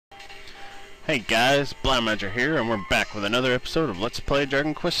Hey guys, Blaumagier here, and we're back with another episode of Let's Play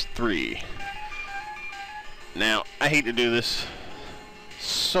Dragon Quest III. Now, I hate to do this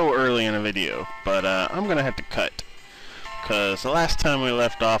so early in a video, but I'm gonna have to cut. Because the last time we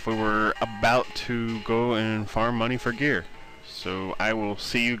left off, we were about to go and farm money for gear. So I will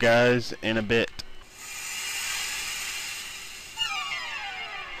see you guys in a bit.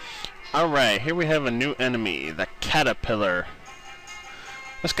 Alright, here we have a new enemy, the Caterpillar.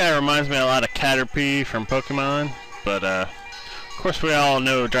 This guy reminds me a lot of Caterpie from Pokemon, but of course we all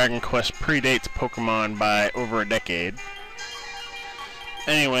know Dragon Quest predates Pokemon by over a decade.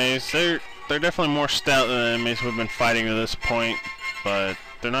 Anyways, they're definitely more stout than the enemies we've been fighting to this point, but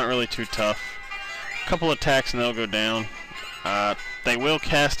they're not really too tough. A couple attacks and they'll go down. They will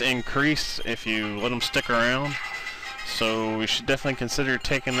cast Increase if you let them stick around, so we should definitely consider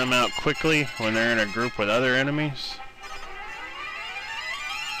taking them out quickly when they're in a group with other enemies.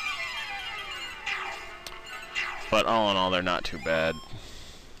 But all in all, they're not too bad.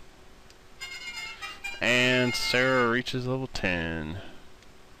 And Sarah reaches level 10.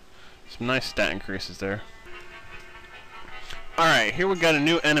 Some nice stat increases there. Alright, here we got a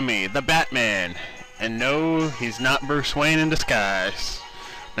new enemy, the Batman. And no, he's not Bruce Wayne in disguise.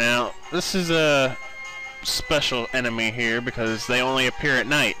 Now, this is a special enemy here because they only appear at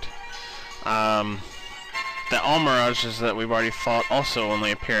night. The Almirages that we've already fought also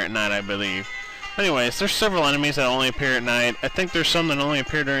only appear at night, I believe. Anyways, there's several enemies that only appear at night. I think there's some that only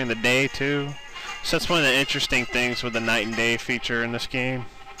appear during the day too. So that's one of the interesting things with the night and day feature in this game.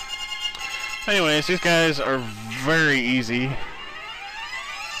 Anyways, these guys are very easy.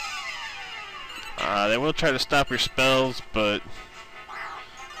 They will try to stop your spells, but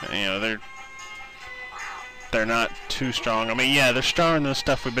you know, they're not too strong. I mean, yeah, they're stronger than the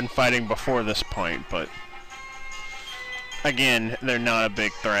stuff we've been fighting before this point, but again, they're not a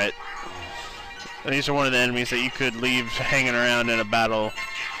big threat. These are one of the enemies that you could leave hanging around in a battle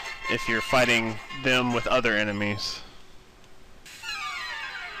if you're fighting them with other enemies.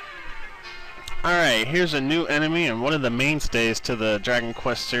 Alright, here's a new enemy and one of the mainstays to the Dragon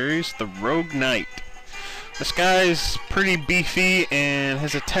Quest series, the Rogue Knight. This guy's pretty beefy and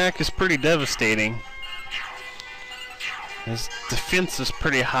his attack is pretty devastating. His defense is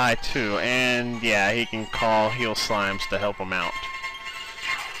pretty high too, and yeah, he can call heal slimes to help him out.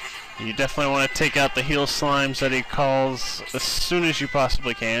 You definitely want to take out the heal slimes that he calls as soon as you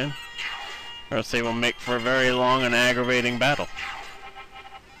possibly can, or else they will make for a very long and aggravating battle.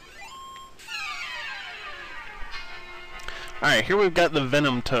 Alright, here we've got the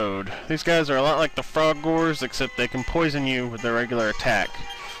Venom Toad. These guys are a lot like the Frog Gores, except they can poison you with their regular attack.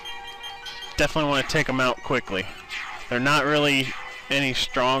 Definitely want to take them out quickly. They're not really any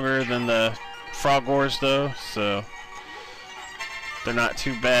stronger than the Frog Gores though, so they're not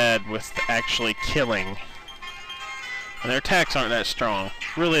too bad with actually killing. And their attacks aren't that strong.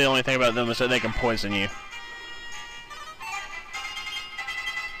 Really the only thing about them is that they can poison you.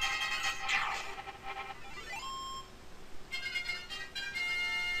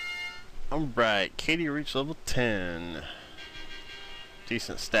 Alright, Katie reached level 10.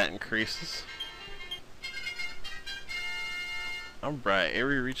 Decent stat increases. Alright,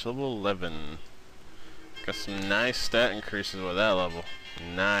 Aerie reached level 11. Got some nice stat increases with that level.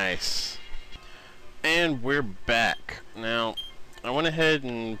 Nice. And we're back. Now, I went ahead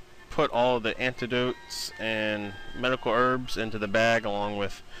and put all the antidotes and medical herbs into the bag along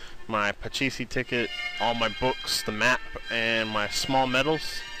with my Pachisi ticket, all my books, the map, and my small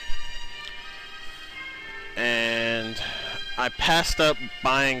medals. And I passed up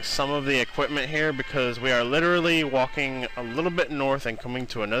buying some of the equipment here because we are literally walking a little bit north and coming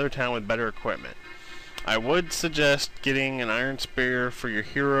to another town with better equipment. I would suggest getting an iron spear for your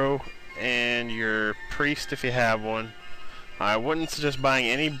hero and your priest if you have one. I wouldn't suggest buying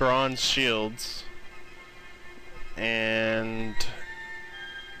any bronze shields. And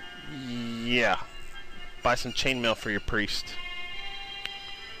yeah, buy some chainmail for your priest.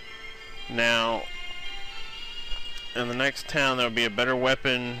 Now, in the next town there will be a better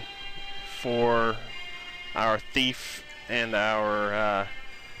weapon for our thief and our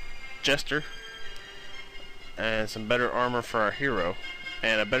jester, and some better armor for our hero,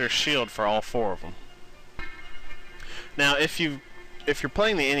 and a better shield for all four of them. Now, if you're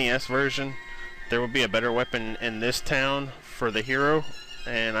playing the NES version, there will be a better weapon in this town for the hero,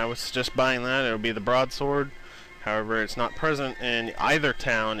 and I would suggest buying that. It will be the broadsword. However, it's not present in either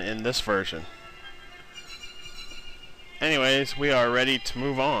town in this version. Anyways, we are ready to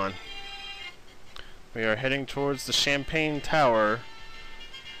move on. We are heading towards the Champagne Tower,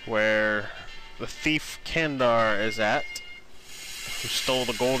 where the thief Kandar is at. who stole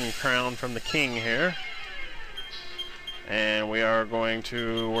the golden crown from the king here. And we are going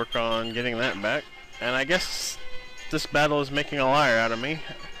to work on getting that back. And I guess this battle is making a liar out of me.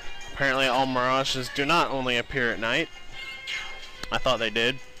 Apparently all mirages do not only appear at night. I thought they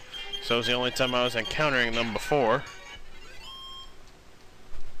did. So it was the only time I was encountering them before.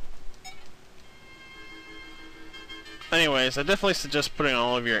 Anyways, I definitely suggest putting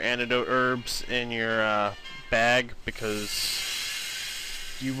all of your antidote herbs in your bag,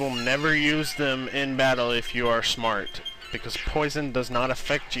 because you will never use them in battle if you are smart, because poison does not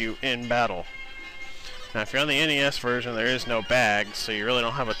affect you in battle. Now if you're on the NES version, there is no bag, so you really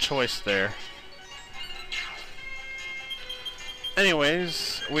don't have a choice there.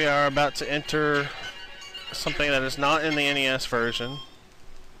 Anyways, we are about to enter something that is not in the NES version.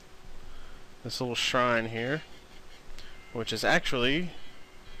 This little shrine here, which is actually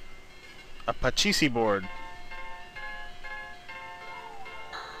a Pachisi board.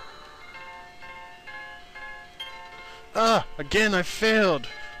 Ah, again I failed,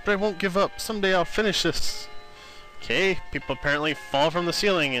 but I won't give up. Someday I'll finish this. Okay, people apparently fall from the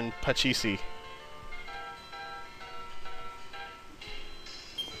ceiling in Pachisi.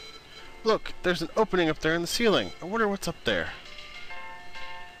 Look, there's an opening up there in the ceiling. I wonder what's up there.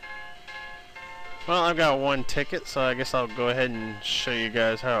 Well, I've got one ticket, so I guess I'll go ahead and show you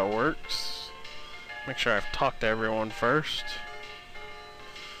guys how it works. Make sure I've talked to everyone first.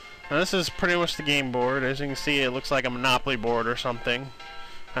 Now this is pretty much the game board. As you can see, it looks like a Monopoly board or something.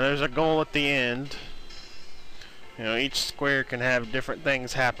 And there's a goal at the end. You know, each square can have different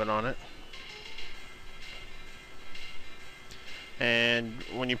things happen on it. And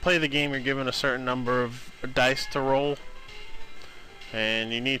when you play the game, you're given a certain number of dice to roll.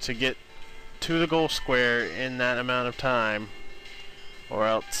 And you need to get to the goal square in that amount of time, or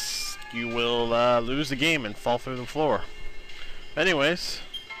else you will lose the game and fall through the floor. Anyways,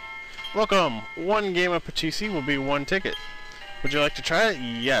 welcome. One game of Pachisi will be one ticket. Would you like to try it?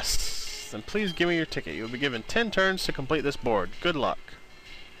 Yes. Then please give me your ticket. You will be given 10 turns to complete this board. Good luck.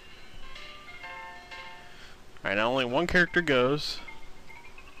 Alright, now only one character goes.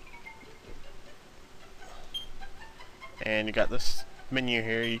 And you got this menu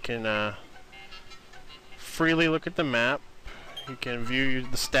here. You can freely look at the map. You can view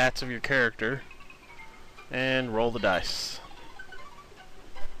the stats of your character. And roll the dice.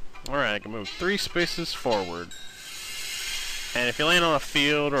 Alright, I can move 3 spaces forward. And if you land on a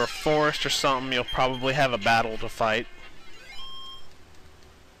field or a forest or something, you'll probably have a battle to fight.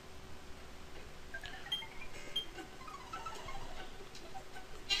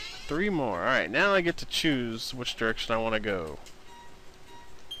 Three more. Alright, now I get to choose which direction I want to go.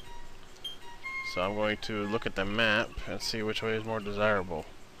 So I'm going to look at the map and see which way is more desirable.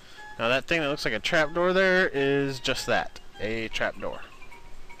 Now that thing that looks like a trapdoor there is just that, a trapdoor.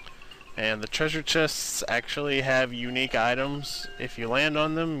 And the treasure chests actually have unique items. If you land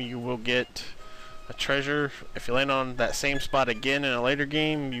on them, you will get a treasure. If you land on that same spot again in a later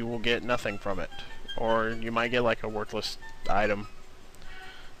game, you will get nothing from it. Or you might get like a worthless item.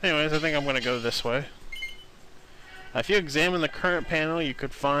 Anyways, I think I'm going to go this way. If you examine the current panel, you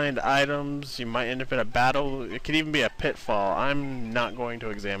could find items. You might end up in a battle. It could even be a pitfall. I'm not going to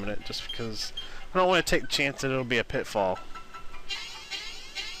examine it just because I don't want to take the chance that it'll be a pitfall.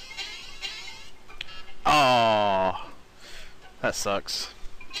 Aww, that sucks.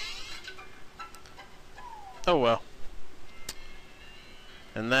 Oh well.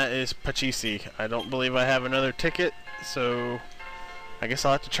 And that is Pachisi. I don't believe I have another ticket, so I guess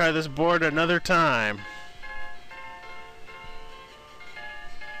I'll have to try this board another time.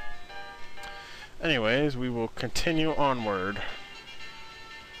 Anyways, we will continue onward.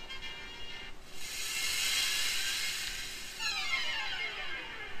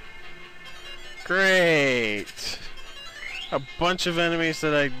 Great! A bunch of enemies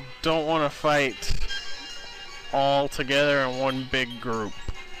that I don't want to fight all together in one big group.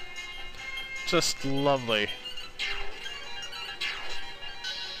 Just lovely.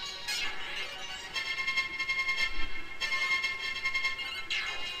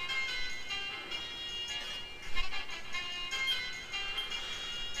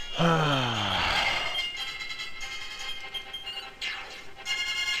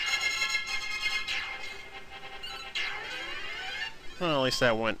 Well, at least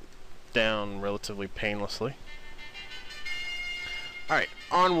that went down relatively painlessly. Alright,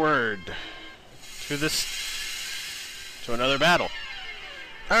 onward to another battle.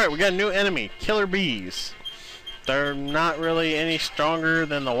 Alright, we got a new enemy, killer bees. They're not really any stronger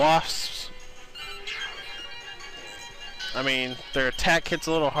than the wasps. I mean, their attack hits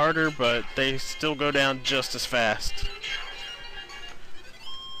a little harder, but they still go down just as fast.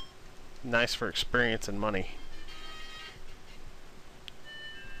 nice for experience and money.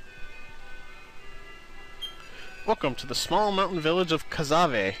 Welcome to the small mountain village of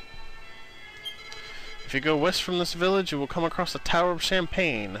Kazave. If you go west from this village, you will come across the Tower of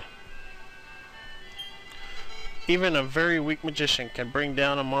Champagne. Even a very weak magician can bring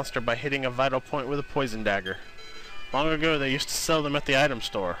down a monster by hitting a vital point with a poison dagger. Long ago, they used to sell them at the item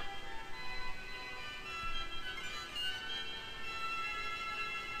store.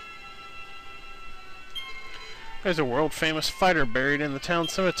 There's a world-famous fighter buried in the town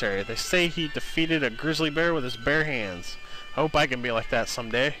cemetery. They say he defeated a grizzly bear with his bare hands. I hope I can be like that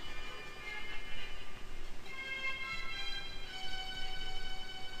someday.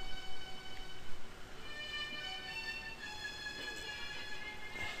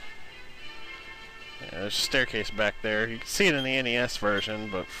 Yeah, there's a staircase back there. You can see it in the NES version,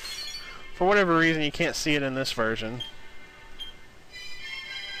 but for whatever reason you can't see it in this version.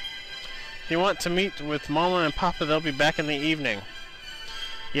 If you want to meet with Mama and Papa, they'll be back in the evening.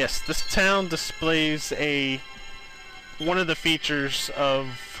 Yes, this town displays one of the features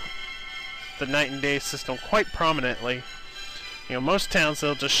of the night and day system quite prominently. You know, most towns,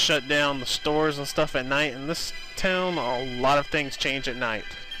 they'll just shut down the stores and stuff at night. In this town, a lot of things change at night.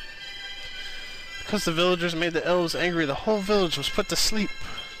 Because the villagers made the elves angry, the whole village was put to sleep.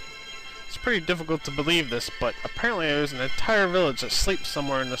 It's pretty difficult to believe this, but apparently there's an entire village that sleeps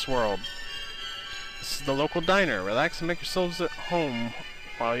somewhere in this world. This is the local diner. Relax and make yourselves at home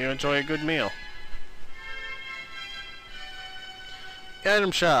while you enjoy a good meal. Item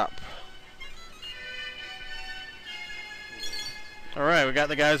shop. Alright, we got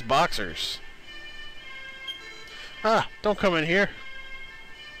the guy's boxers. Ah, don't come in here.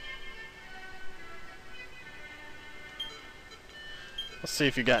 Let's see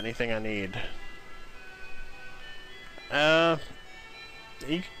if you got anything I need.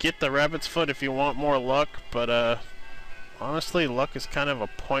 You can get the rabbit's foot if you want more luck, but honestly, luck is kind of a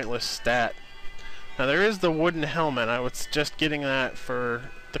pointless stat. Now there is the wooden helmet. I would suggest getting that for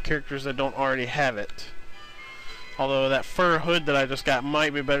the characters that don't already have it. Although that fur hood that I just got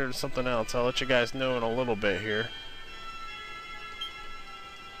might be better than something else. I'll let you guys know in a little bit here.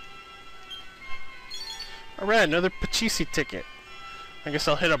 Alright, another Pachisi ticket. I guess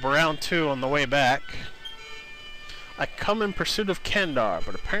I'll hit up round 2 on the way back. I come in pursuit of Kandar,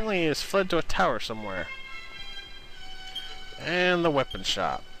 but apparently he has fled to a tower somewhere. And the weapon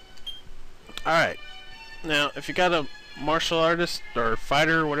shop. Alright. Now, if you got a martial artist, or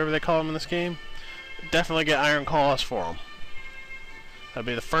fighter, whatever they call them in this game, definitely get iron claws for them. That'll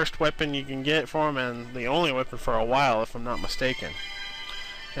be the first weapon you can get for them, and the only weapon for a while, if I'm not mistaken.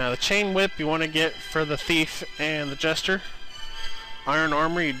 Now, the chain whip you want to get for the thief and the jester. Iron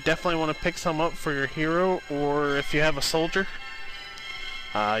armor, you definitely want to pick some up for your hero, or if you have a soldier.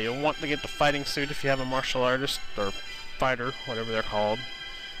 You'll want to get the fighting suit if you have a martial artist, or fighter, whatever they're called.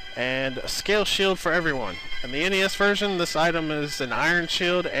 And a scale shield for everyone. In the NES version, this item is an iron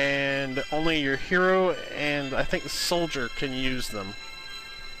shield, and only your hero and I think the soldier can use them.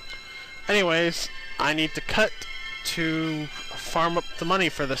 Anyways, I need to cut to farm up the money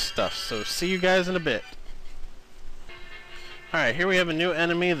for this stuff, so see you guys in a bit. Alright, here we have a new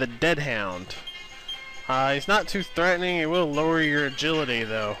enemy, the Dead Hound. He's not too threatening, he will lower your agility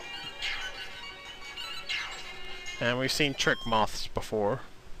though. And we've seen trick moths before.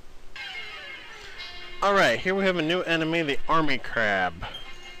 Alright, here we have a new enemy, the Army Crab.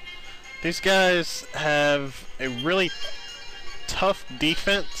 These guys have a really tough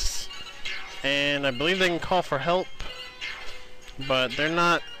defense, and I believe they can call for help, but they're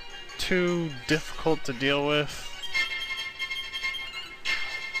not too difficult to deal with.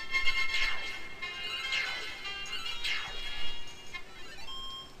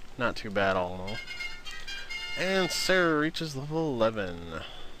 Not too bad all in all. And Sarah reaches level 11.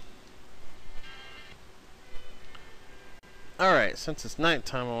 Alright, since it's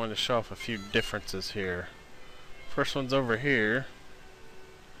nighttime, I wanted to show off a few differences here. First one's over here.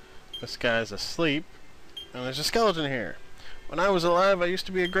 This guy's asleep. And there's a skeleton here. When I was alive, I used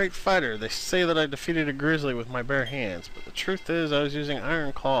to be a great fighter. They say that I defeated a grizzly with my bare hands, but the truth is I was using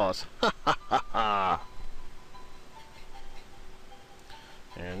iron claws. Ha ha ha ha!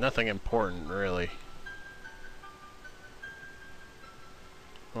 And nothing important, really.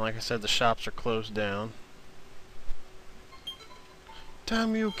 Like I said, the shops are closed down.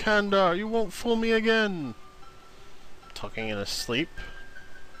 Damn you, Kandar! You won't fool me again! Talking in his sleep.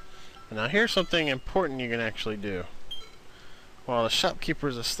 And now here's something important you can actually do. While the shopkeeper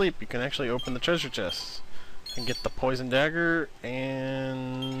is asleep, you can actually open the treasure chests and get the poison dagger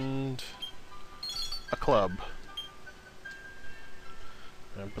and a club.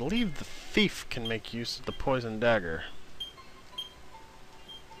 I believe the thief can make use of the poison dagger.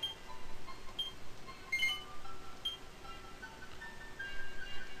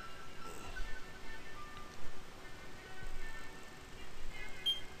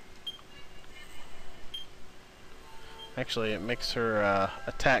 Actually, it makes her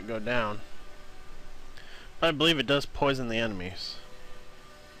attack go down. But I believe it does poison the enemies.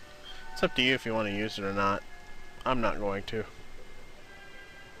 It's up to you if you want to use it or not. I'm not going to.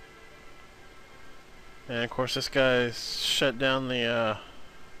 And of course this guy's shut down the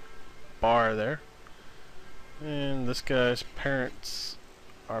bar there. And this guy's parents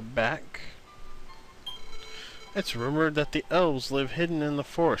are back. It's rumored that the elves live hidden in the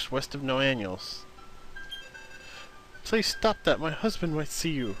forest west of Noannuals. Please stop that, my husband might see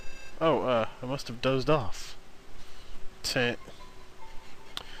you. Oh, I must have dozed off.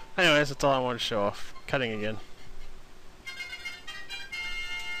 Anyways, that's all I wanted to show off. Cutting again.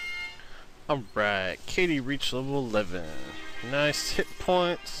 Alright, Katie reached level 11. Nice hit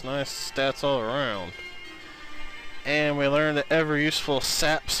points, nice stats all around. And we learned the ever useful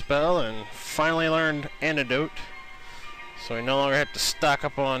sap spell and finally learned antidote. So we no longer have to stock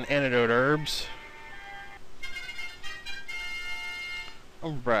up on antidote herbs.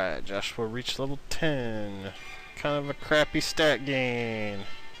 Alright, Joshua reached level 10. Kind of a crappy stat gain.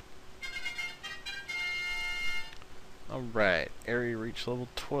 Alright, Aerie reached level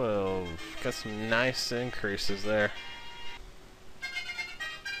 12. Got some nice increases there.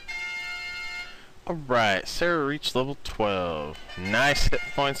 Alright, Sarah reached level 12. Nice hit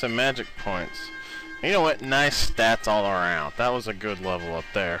points and magic points. You know what? Nice stats all around. That was a good level up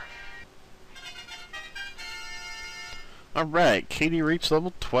there. Alright, Katie reached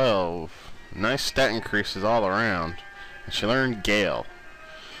level 12. Nice stat increases all around. And she learned Gale,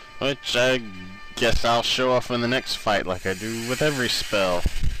 which I guess I'll show off in the next fight like I do with every spell.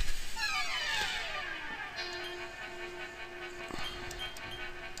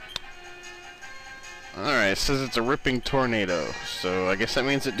 Alright, it says it's a ripping tornado, so I guess that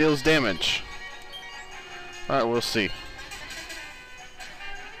means it deals damage. Alright, we'll see.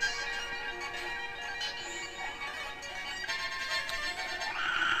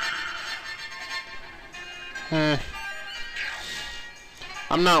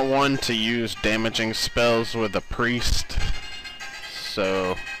 I'm not one to use damaging spells with a priest,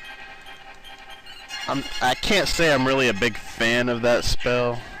 so I can't say I'm really a big fan of that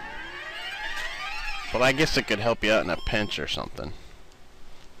spell, but I guess it could help you out in a pinch or something.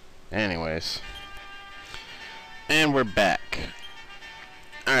 Anyways, and we're back.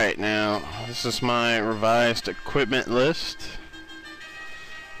 Alright, now this is my revised equipment list.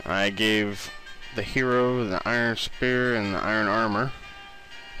 I gave the hero the iron spear and the iron armor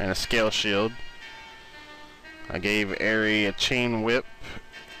and a scale shield. I gave Aerie a chain whip,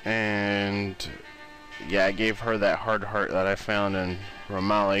 and yeah, I gave her that hard heart that I found in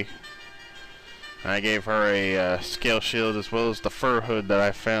Romali. I gave her a scale shield as well as the fur hood that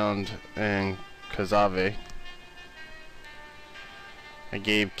I found in Kazave. I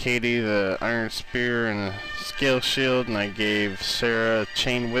gave Katie the iron spear and a scale shield, and I gave Sarah a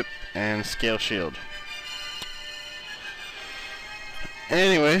chain whip and scale shield.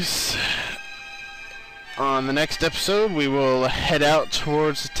 Anyways, on the next episode we will head out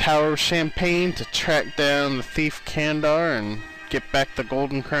towards the Tower of Champagne to track down the thief Kandar and get back the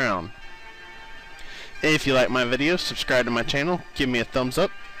Golden Crown. If you like my videos, subscribe to my channel, give me a thumbs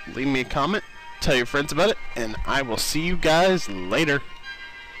up, leave me a comment, tell your friends about it, and I will see you guys later.